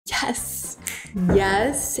Yes,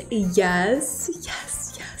 yes, yes,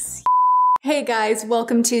 yes, yes. Hey guys,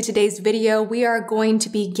 welcome to today's video. We are going to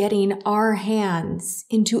be getting our hands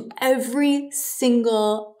into every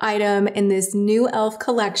single item in this new e.L.F.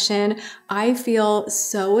 collection. I feel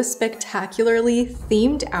so spectacularly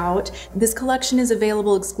themed out. This collection is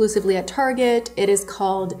available exclusively at Target. It is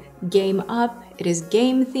called Game Up. It is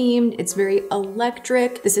game themed. It's very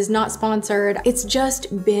electric. This is not sponsored. It's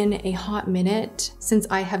just been a hot minute since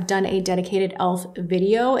I have done a dedicated e.L.F.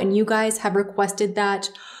 video, and you guys have requested that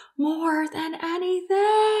more than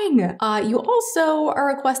anything. You also are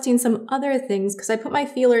requesting some other things because I put my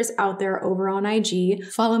feelers out there over on IG.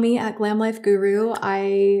 Follow me at Glam Life Guru.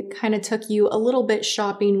 I kind of took you a little bit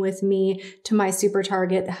shopping with me to my super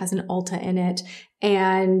Target that has an Ulta in it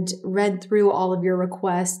and read through all of your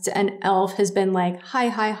requests, and e.L.F. has been like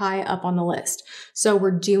high up on the list. So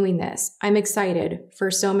we're doing this. I'm excited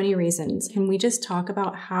for so many reasons. Can we just talk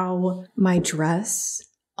about how my dress,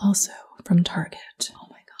 also from Target,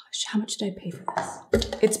 how much did I pay for this?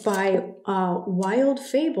 It's by Wild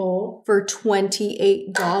Fable for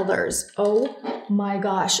 $28. Oh my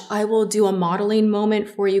gosh. I will do a modeling moment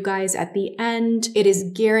for you guys at the end. It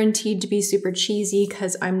is guaranteed to be super cheesy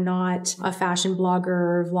because I'm not a fashion blogger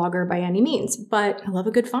or vlogger by any means, but I love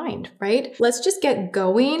a good find, right? Let's just get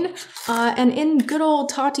going. And in good old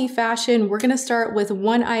Tati fashion, we're gonna start with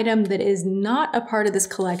one item that is not a part of this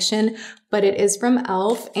collection, but it is from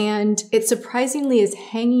e.L.F. and it surprisingly is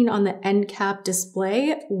hanging on the end cap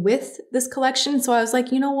display with this collection. So I was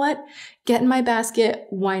like, you know what? Get in my basket,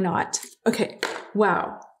 why not? Okay,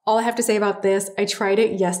 wow. All I have to say about this, I tried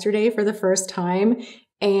it yesterday for the first time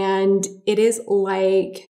and it is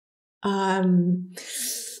like, how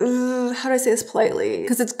do I say this politely?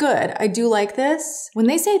 Because it's good. I do like this. When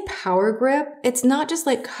they say power grip, it's not just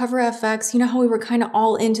like Cover FX. You know how we were kind of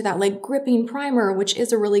all into that like gripping primer, which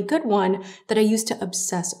is a really good one that I used to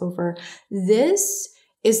obsess over. This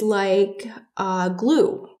is like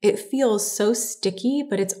glue. It feels so sticky,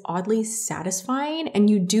 but it's oddly satisfying.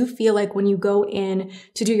 And you do feel like when you go in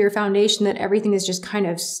to do your foundation that everything is just kind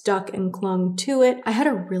of stuck and clung to it. I had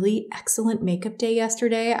a really excellent makeup day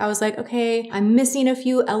yesterday. I was like, okay, I'm missing a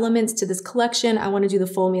few elements to this collection. I want to do the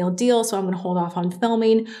full meal deal, so I'm going to hold off on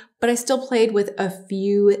filming, but I still played with a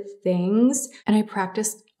few things and I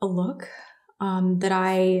practiced a look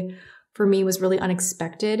that for me was really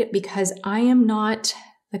unexpected because I am not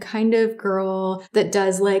the kind of girl that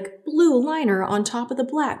does like blue liner on top of the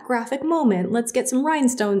black graphic moment. Let's get some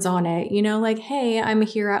rhinestones on it. You know, like, hey, I'm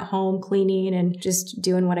here at home cleaning and just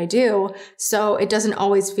doing what I do. So it doesn't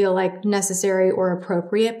always feel like necessary or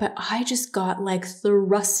appropriate, but I just got like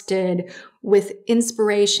thrusted with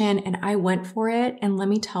inspiration and I went for it. And let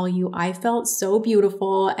me tell you, I felt so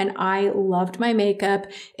beautiful and I loved my makeup.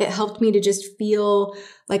 It helped me to just feel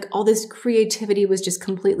like all this creativity was just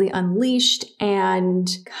completely unleashed and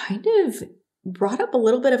kind of brought up a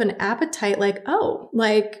little bit of an appetite, like, oh,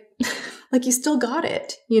 like you still got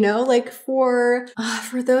it, you know, like for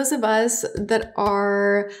those of us that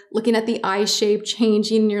are looking at the eye shape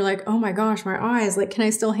changing and you're like, oh my gosh, my eyes, like, can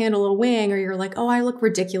I still handle a wing? Or you're like, oh, I look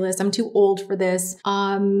ridiculous. I'm too old for this.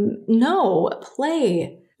 No,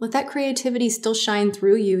 play. Let that creativity still shine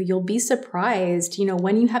through you. You'll be surprised, you know,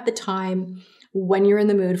 when you have the time, when you're in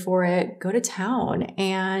the mood for it, go to town.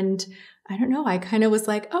 And I don't know, I kind of was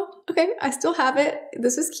like, oh, okay, I still have it.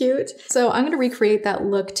 This is cute. So I'm going to recreate that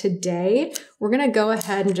look today. We're going to go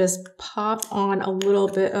ahead and just pop on a little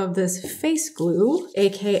bit of this face glue,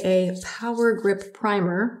 AKA Power Grip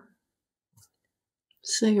Primer.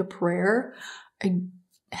 Say a prayer. I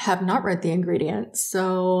have not read the ingredients.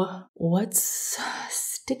 So what's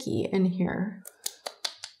sticky in here?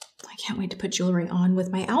 I can't wait to put jewelry on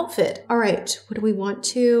with my outfit. All right, what do we want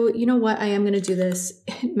to? You know what? I am gonna do this.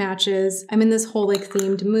 It matches. I'm in this whole like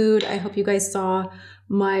themed mood. I hope you guys saw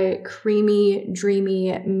my creamy,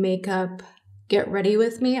 dreamy makeup get ready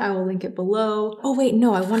with me. I will link it below. Oh wait,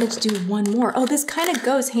 no, I wanted to do one more. Oh, this kind of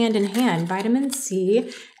goes hand in hand. Vitamin C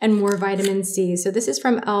and more vitamin C. So this is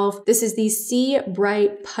from e.L.F. This is the C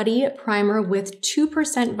Bright Putty Primer with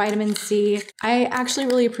 2% vitamin C. I actually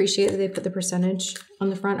really appreciate that they put the percentage on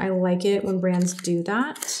the front. I like it when brands do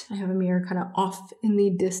that. I have a mirror kind of off in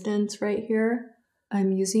the distance right here.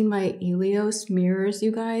 I'm using my E.L.F. mirrors,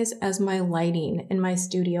 you guys, as my lighting in my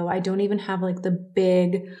studio. I don't even have like the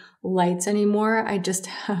big lights anymore. I just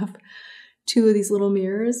have two of these little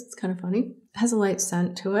mirrors. It's kind of funny. It has a light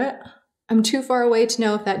scent to it. I'm too far away to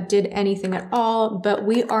know if that did anything at all, but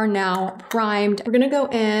we are now primed. We're gonna go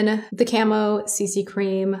in the Camo CC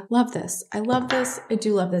Cream. Love this. I love this. I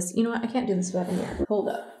do love this. You know what? I can't do this without a mirror. Hold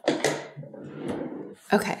up.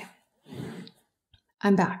 Okay.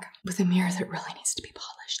 I'm back with a mirror that really needs to be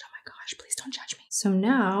polished. Oh my gosh, please don't judge me. So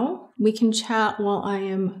now we can chat while I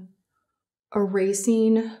am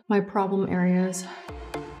erasing my problem areas.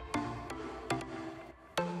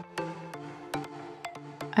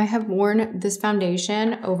 I have worn this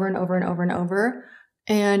foundation over and over and over and over,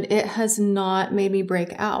 and it has not made me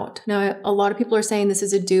break out. Now, a lot of people are saying this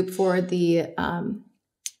is a dupe for the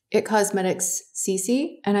It Cosmetics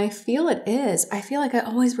CC, and I feel it is. I feel like I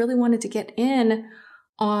always really wanted to get in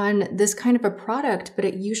on this kind of a product, but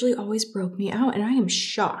it usually always broke me out, and I am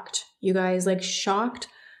shocked, you guys, like shocked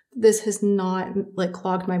this has not like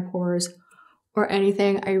clogged my pores or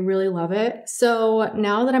anything. I really love it. So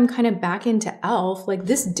now that I'm kind of back into e.l.f, like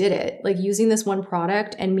this did it, like using this one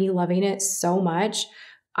product and me loving it so much,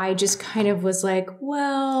 I just kind of was like,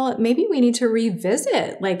 well, maybe we need to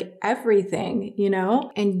revisit like everything, you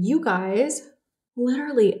know? And you guys,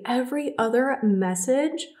 literally every other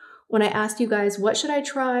message, when I asked you guys, what should I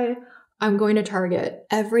try? I'm going to Target.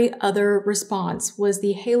 Every other response was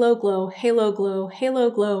the Halo Glow, Halo Glow, Halo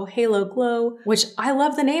Glow, Halo Glow, which I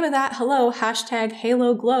love the name of that. Hello, hashtag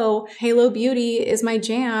Halo Glow. Halo Beauty is my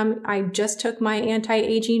jam. I just took my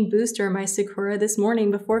anti-aging booster, my Sakura, this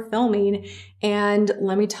morning before filming. And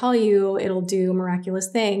let me tell you, it'll do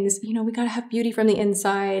miraculous things. You know, we gotta have beauty from the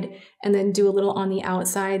inside and then do a little on the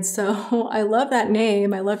outside. So I love that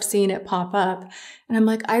name. I loved seeing it pop up. And I'm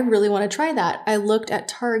like, I really want to try that. I looked at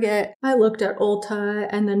Target, I looked at Ulta,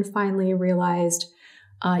 and then finally realized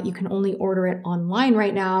you can only order it online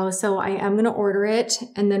right now. So I am going to order it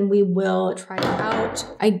and then we will try it out.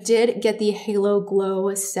 I did get the Halo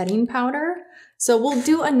Glow setting powder. So we'll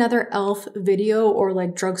do another e.l.f. video or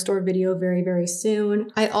like drugstore video very, very soon.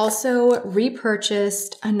 I also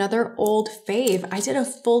repurchased another old fave. I did a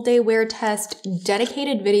full day wear test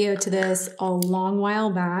dedicated video to this a long while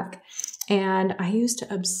back. And I used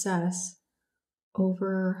to obsess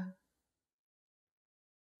over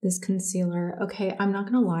this concealer. Okay, I'm not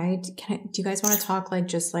gonna lie. Do you guys want to talk like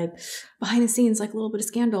just like behind the scenes, like a little bit of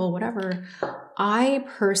scandal, whatever? I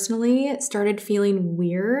personally started feeling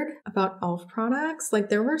weird about e.l.f. products. Like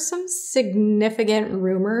there were some significant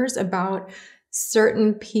rumors about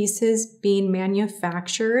certain pieces being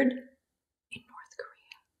manufactured in North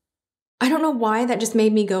Korea. I don't know why that just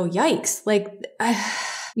made me go, yikes. Like,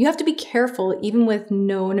 you have to be careful even with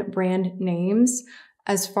known brand names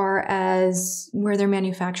as far as where they're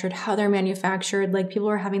manufactured, how they're manufactured. Like people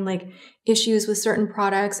are having like issues with certain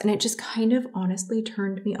products and it just kind of honestly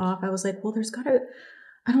turned me off. I was like, well,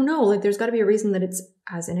 I don't know, like there's gotta be a reason that it's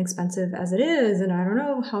as inexpensive as it is. And I don't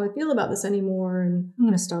know how I feel about this anymore. And I'm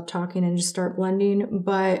gonna stop talking and just start blending.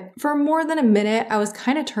 But for more than a minute, I was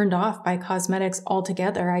kind of turned off by cosmetics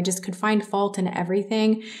altogether. I just could find fault in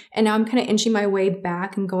everything. And now I'm kind of inching my way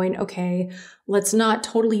back and going, okay, let's not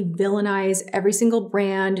totally villainize every single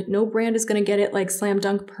brand. No brand is gonna get it like slam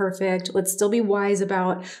dunk perfect. Let's still be wise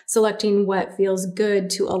about selecting what feels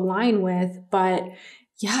good to align with. But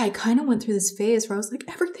yeah, I kind of went through this phase where I was like,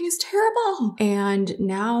 everything is terrible. And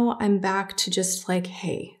now I'm back to just like,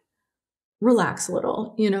 hey, relax a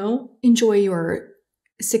little, you know, enjoy your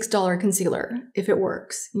 $6 concealer if it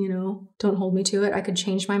works, you know, don't hold me to it. I could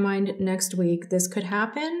change my mind next week. This could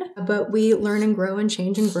happen, but we learn and grow and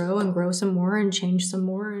change and grow some more and change some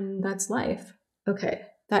more. And that's life. Okay.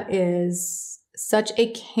 That is such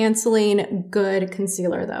a canceling good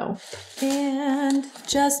concealer though. And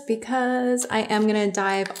just because I am gonna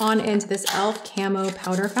dive on into this e.l.f. Camo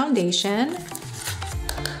Powder Foundation.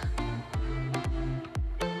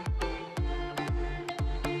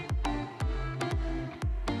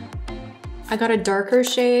 I got a darker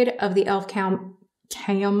shade of the e.l.f.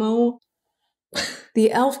 Camo the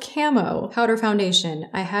e.l.f. Camo Powder Foundation.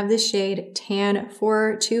 I have this shade Tan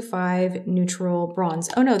 425 Neutral Bronze.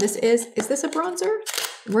 Oh no, is this a bronzer?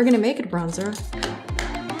 We're gonna make it a bronzer.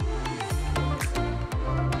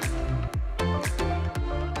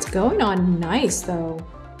 It's going on nice though.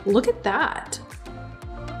 Look at that.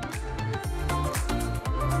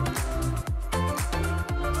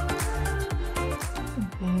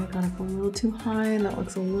 Okay, I got up a little too high and that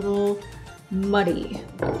looks a little muddy.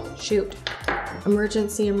 Shoot.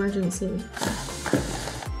 Emergency, emergency.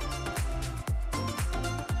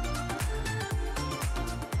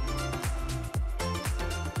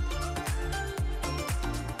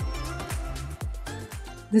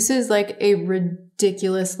 This is like a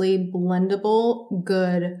ridiculously blendable,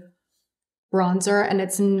 good bronzer, and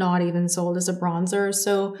it's not even sold as a bronzer.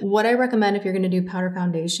 So what I recommend if you're gonna do powder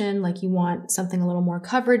foundation, like you want something a little more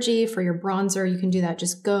coveragey for your bronzer, you can do that.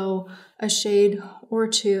 Just go a shade or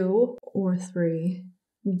 2 or 3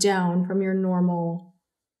 down from your normal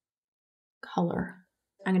color.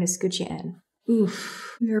 I'm gonna scooch you in.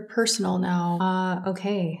 Oof, we are personal now.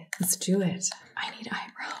 Okay, let's do it. I need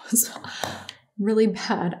eyebrows. Really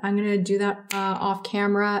bad. I'm gonna do that off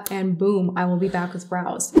camera and boom, I will be back with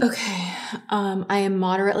brows. Okay, I am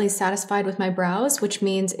moderately satisfied with my brows, which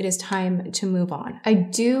means it is time to move on. I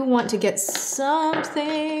do want to get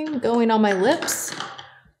something going on my lips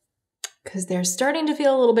because they're starting to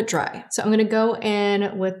feel a little bit dry. So I'm gonna go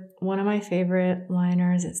in with one of my favorite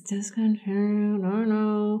liners. It's discontinued, oh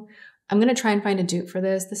no. I'm gonna try and find a dupe for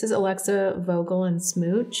this. This is Alexa Vogel and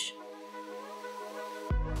Smooch.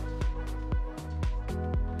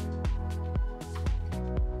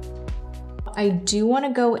 I do want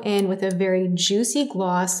to go in with a very juicy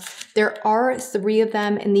gloss. There are 3 of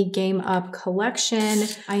them in the Game Up collection.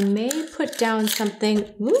 I may put down something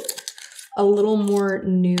a little more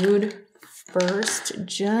nude first,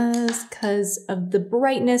 just because of the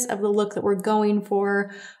brightness of the look that we're going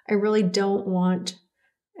for. I really don't want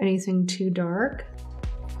anything too dark.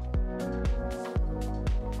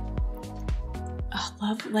 I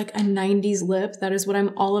love like a 90s lip. That is what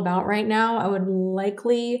I'm all about right now. I would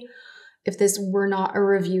likely, if this were not a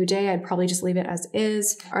review day, I'd probably just leave it as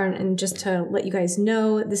is. And just to let you guys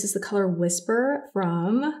know, this is the color Whisper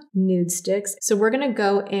from Nude Sticks. So we're gonna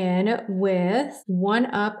go in with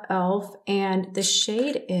 1UP E.L.F. and the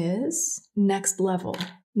shade is Next Level.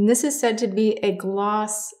 And this is said to be a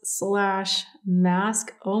gloss slash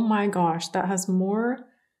mask. Oh my gosh, that has more.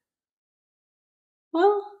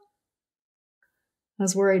 Well, I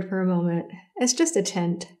was worried for a moment. It's just a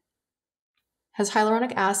tint. Has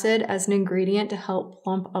hyaluronic acid as an ingredient to help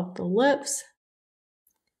plump up the lips.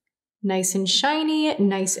 Nice and shiny,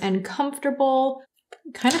 nice and comfortable.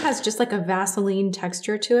 Kind of has just like a Vaseline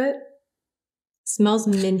texture to it. Smells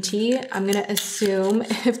minty. I'm gonna assume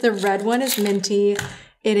if the red one is minty,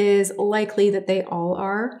 it is likely that they all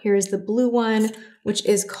are. Here's the blue one, which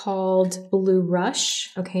is called Blue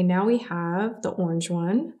Rush. Okay, now we have the orange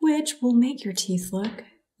one, which will make your teeth look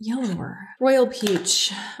yellower. Royal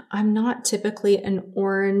Peach. I'm not typically an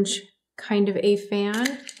orange kind of a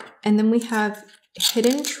fan. And then we have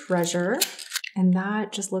Hidden Treasure, and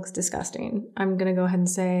that just looks disgusting. I'm gonna go ahead and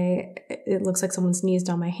say it looks like someone sneezed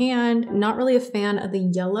on my hand. Not really a fan of the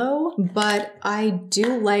yellow, but I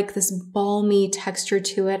do like this balmy texture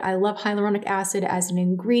to it. I love hyaluronic acid as an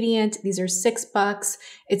ingredient. These are $6.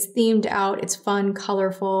 It's themed out, it's fun,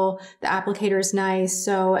 colorful. The applicator is nice.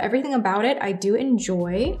 So everything about it, I do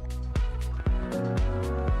enjoy.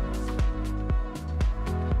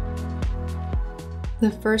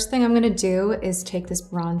 The first thing I'm gonna do is take this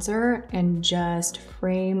bronzer and just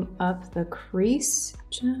frame up the crease.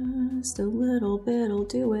 Just a little bit'll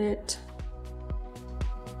do it.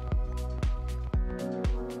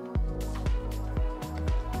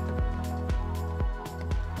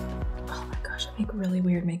 Oh my gosh, I make really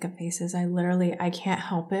weird makeup faces. I can't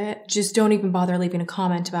help it. Just don't even bother leaving a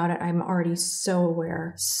comment about it. I'm already so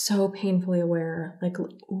aware, so painfully aware.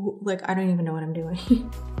 Like I don't even know what I'm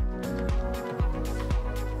doing.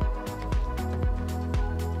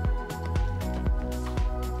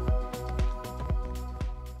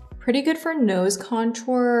 Pretty good for nose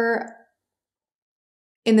contour.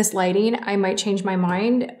 In this lighting, I might change my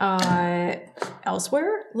mind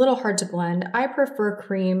elsewhere. A little hard to blend. I prefer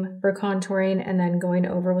cream for contouring and then going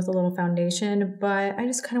over with a little foundation, but I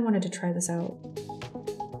just kind of wanted to try this out.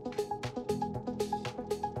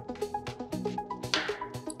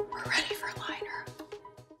 We're ready for liner.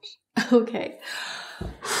 Okay.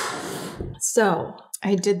 So,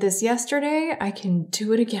 I did this yesterday, I can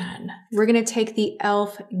do it again. We're gonna take the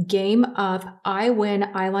E.L.F. Game Up I Win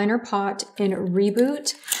eyeliner pot in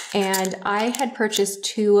Reboot, and I had purchased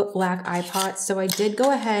 2 black eye pots, so I did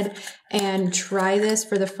go ahead and try this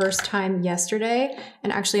for the first time yesterday,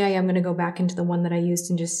 and actually I am gonna go back into the one that I used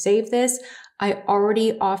and just save this. I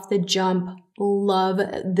already off the jump love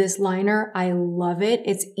this liner. I love it.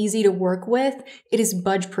 It's easy to work with. It is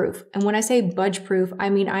budge proof. And when I say budge proof,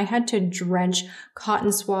 I mean I had to drench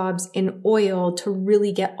cotton swabs in oil to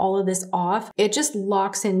really get all of this off. It just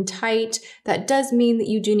locks in tight. That does mean that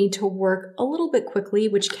you do need to work a little bit quickly,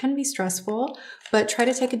 which can be stressful, but try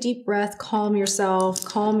to take a deep breath, calm yourself,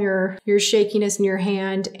 calm your shakiness in your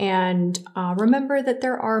hand, and remember that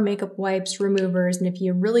there are makeup wipes, removers, and if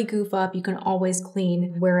you really goof up, you can always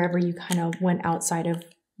clean wherever you kind of went outside of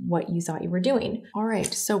what you thought you were doing. All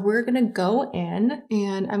right, so we're gonna go in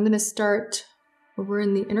and I'm gonna start over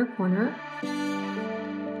in the inner corner,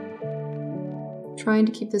 trying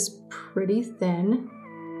to keep this pretty thin.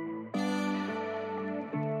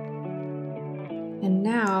 And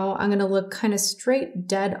now I'm gonna look kind of straight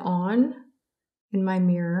dead on in my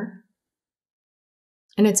mirror.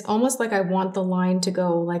 And it's almost like I want the line to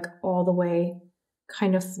go like all the way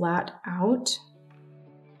kind of flat out.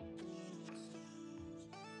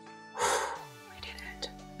 I did it.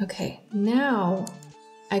 Okay, now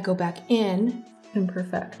I go back in and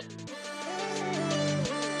perfect.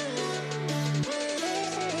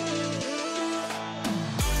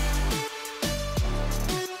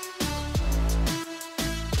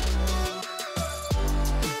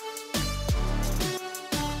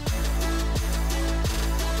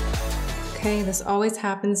 Okay, this always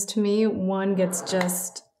happens to me. One gets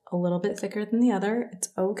just a little bit thicker than the other. It's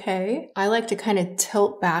okay. I like to kind of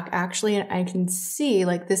tilt back actually, and I can see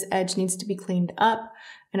like this edge needs to be cleaned up,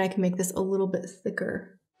 and I can make this a little bit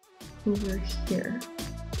thicker over here.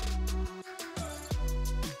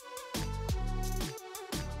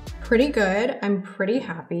 Pretty good. I'm pretty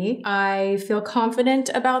happy. I feel confident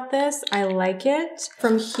about this. I like it.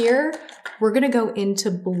 From here, we're gonna go into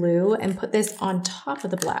blue and put this on top of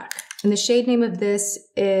the black. And the shade name of this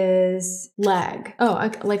is Lag.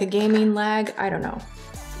 Oh, like a gaming lag? I don't know.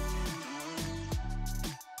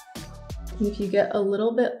 And if you get a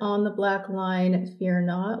little bit on the black line, fear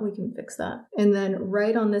not, we can fix that. And then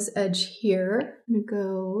right on this edge here, I'm gonna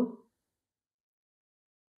go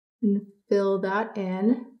and fill that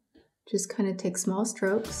in. Just kind of take small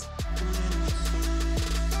strokes.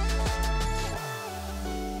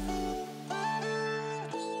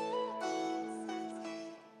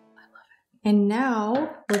 And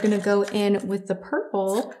now we're gonna go in with the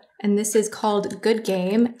purple, and this is called Good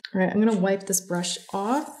Game. All right, I'm gonna wipe this brush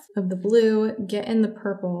off of the blue, get in the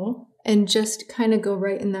purple, and just kind of go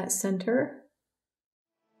right in that center,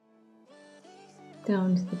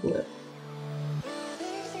 down to the blue.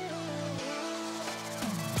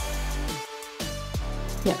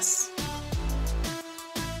 Yes.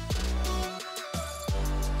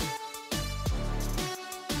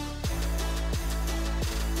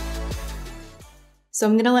 So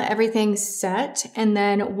I'm gonna let everything set, and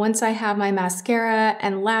then once I have my mascara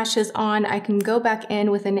and lashes on, I can go back in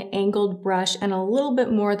with an angled brush and a little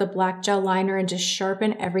bit more of the black gel liner and just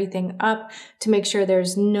sharpen everything up to make sure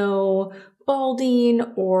there's no balding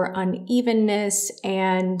or unevenness,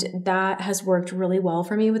 and that has worked really well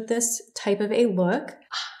for me with this type of a look.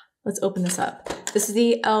 Let's open this up. This is the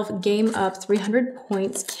E.L.F. Game Up 300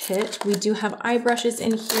 Points Kit. We do have eye brushes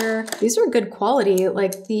in here. These are good quality.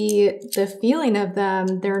 Like the feeling of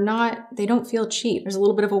them, they don't feel cheap. There's a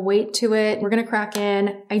little bit of a weight to it. We're gonna crack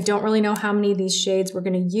in. I don't really know how many of these shades we're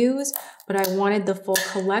gonna use, but I wanted the full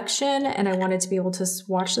collection, and I wanted to be able to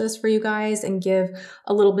swatch this for you guys and give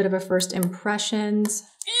a little bit of a first impressions.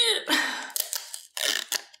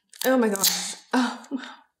 Oh my gosh. Oh.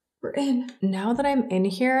 We're in. Now that I'm in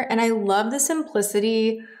here, and I love the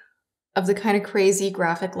simplicity of the kind of crazy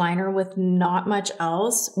graphic liner with not much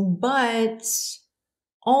else, but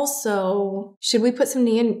also, should we put some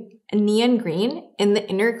neon green in the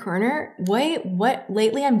inner corner? What?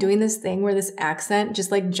 Lately I'm doing this thing where this accent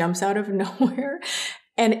just like jumps out of nowhere.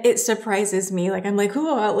 And it surprises me. Like, I'm like,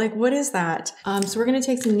 oh, like, what is that? So we're gonna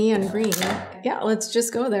take some neon green. Yeah, let's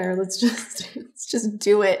just go there. Let's just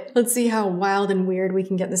do it. Let's see how wild and weird we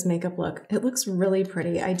can get this makeup look. It looks really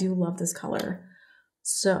pretty. I do love this color.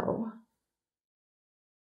 So.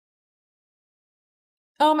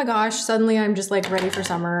 Oh my gosh, suddenly I'm just like ready for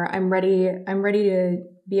summer. I'm ready to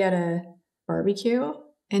be at a barbecue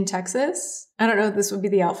in Texas. I don't know if this would be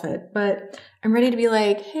the outfit, but I'm ready to be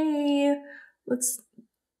like, hey, let's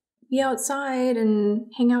be outside and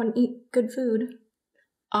hang out and eat good food.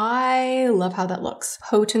 I love how that looks.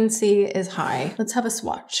 Potency is high. Let's have a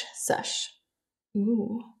swatch sesh.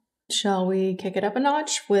 Ooh. Shall we kick it up a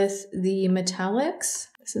notch with the metallics?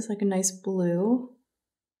 This is like a nice blue.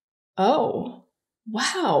 Oh,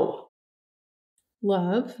 wow.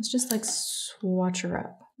 Love. Let's just like swatch her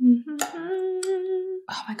up.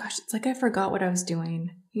 Oh my gosh, it's like I forgot what I was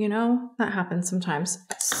doing. You know, that happens sometimes.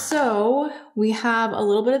 So we have a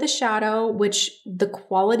little bit of the shadow, which the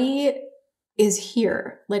quality is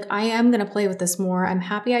here. Like, I am gonna play with this more. I'm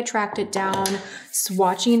happy I tracked it down.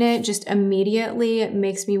 Swatching it just immediately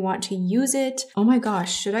makes me want to use it. Oh my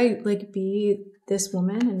gosh, should I like be this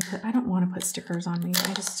woman and put, I don't want to put stickers on me.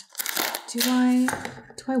 I just, do I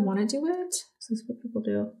want to do it? Is this what people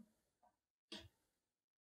do?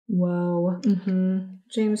 Whoa.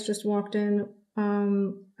 James just walked in.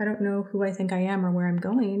 I don't know who I think I am or where I'm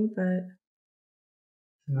going, but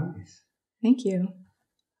nice. Thank you.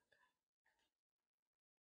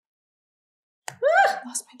 Ah,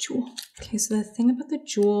 lost my jewel. Okay, so the thing about the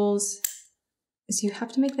jewels is you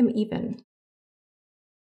have to make them even.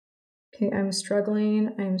 Okay, I'm struggling.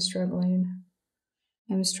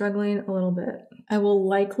 I'm struggling a little bit. I will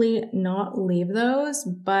likely not leave those,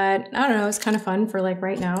 but I don't know, it's kind of fun for like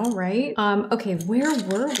right now, right? Okay, where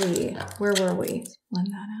were we? Where were we? Blend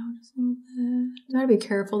that out just a little bit. You gotta be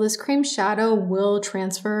careful. This cream shadow will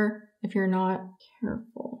transfer if you're not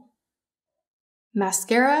careful.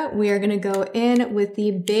 Mascara, we are gonna go in with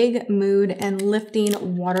the Big Mood and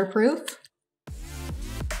Lifting Waterproof.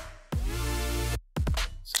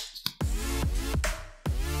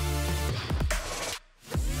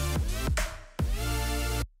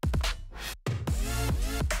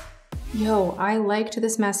 Yo, I liked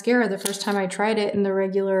this mascara the first time I tried it in the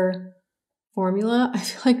regular formula. I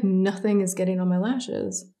feel like nothing is getting on my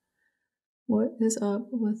lashes. What is up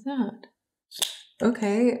with that?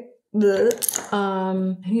 Okay.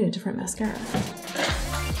 I need a different mascara.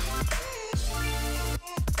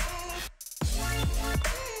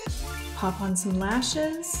 Pop on some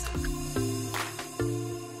lashes.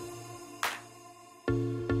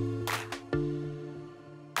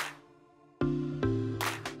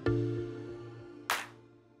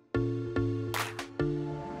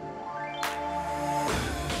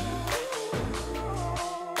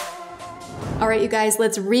 All right, you guys,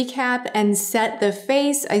 let's recap and set the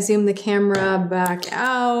face. I zoom the camera back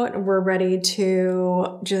out. We're ready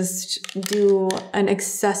to just do an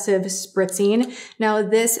excessive spritzing. Now,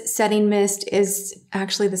 this setting mist is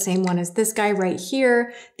actually the same one as this guy right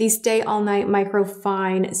here, the Stay All Night Micro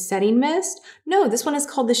Fine Setting Mist. No, this one is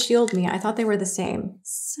called the Shield Me. I thought they were the same.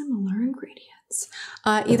 Similar ingredients.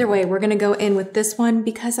 Either way, we're gonna go in with this one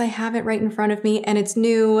because I have it right in front of me and it's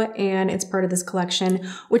new and it's part of this collection,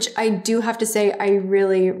 which I do have to say I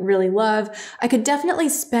really, really love. I could definitely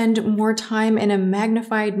spend more time in a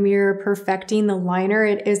magnified mirror perfecting the liner.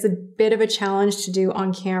 It is a bit of a challenge to do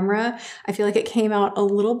on camera. I feel like it came out a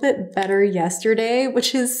little bit better yesterday,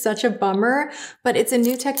 which is such a bummer, but it's a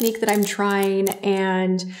new technique that I'm trying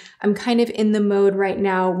and I'm kind of in the mode right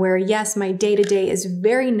now where yes, my day-to-day is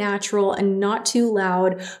very natural and not too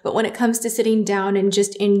loud, but when it comes to sitting down and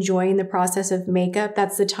just enjoying the process of makeup,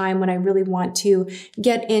 that's the time when I really want to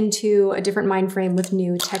get into a different mind frame with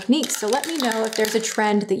new techniques. So let me know if there's a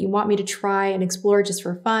trend that you want me to try and explore just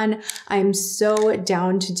for fun. I'm so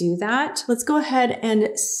down to do that. Let's go ahead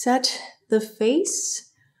and set the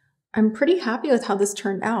face. I'm pretty happy with how this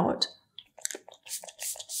turned out.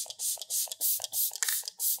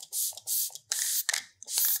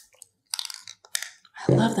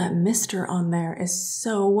 I love that mister on there. Is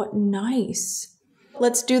so nice.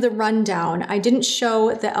 Let's do the rundown. I didn't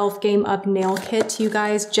show the E.L.F. Game Up nail kit to you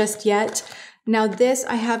guys just yet. Now this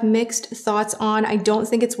I have mixed thoughts on. I don't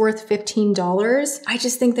think it's worth $15. I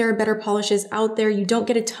just think there are better polishes out there. You don't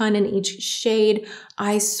get a ton in each shade.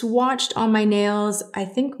 I swatched on my nails, I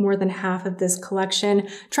think more than half of this collection,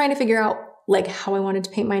 trying to figure out like how I wanted to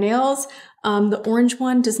paint my nails. The orange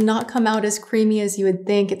one does not come out as creamy as you would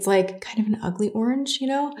think. It's like kind of an ugly orange, you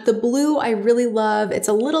know? The blue I really love. It's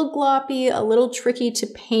a little gloppy, a little tricky to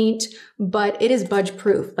paint, but it is budge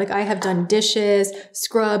proof. Like I have done dishes,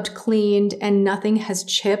 scrubbed, cleaned, and nothing has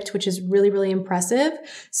chipped, which is really, really impressive.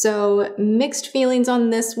 So mixed feelings on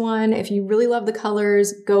this one. If you really love the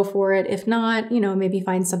colors, go for it. If not, you know, maybe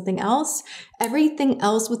find something else. Everything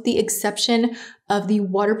else with the exception of the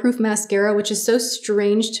waterproof mascara, which is so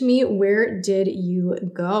strange to me. Where did you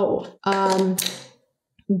go?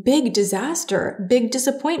 Big disaster, big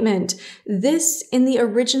disappointment. This in the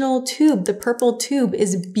original tube, the purple tube,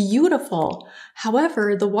 is beautiful.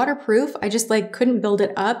 However, the waterproof, I just like couldn't build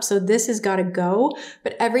it up. So this has got to go,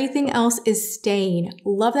 but everything else is staying.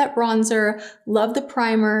 Love that bronzer, love the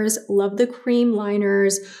primers, love the cream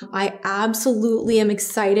liners. I absolutely am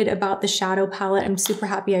excited about the shadow palette. I'm super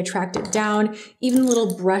happy I tracked it down. Even the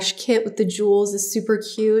little brush kit with the jewels is super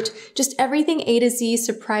cute. Just everything A to Z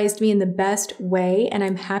surprised me in the best way. And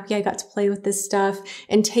I'm happy I got to play with this stuff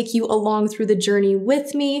and take you along through the journey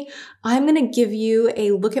with me. I'm going to give you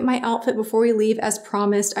a look at my outfit before we leave as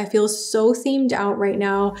promised. I feel so themed out right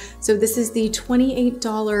now. So this is the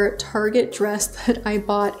 $28 Target dress that I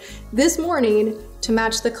bought this morning to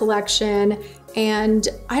match the collection. And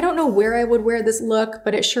I don't know where I would wear this look,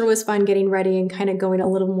 but it sure was fun getting ready and kind of going a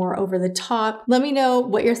little more over the top. Let me know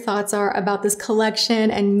what your thoughts are about this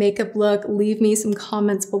collection and makeup look. Leave me some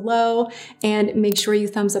comments below and make sure you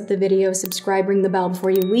thumbs up the video, subscribe, ring the bell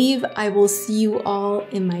before you leave. I will see you all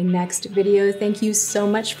in my next video. Thank you so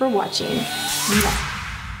much for watching. Mwah.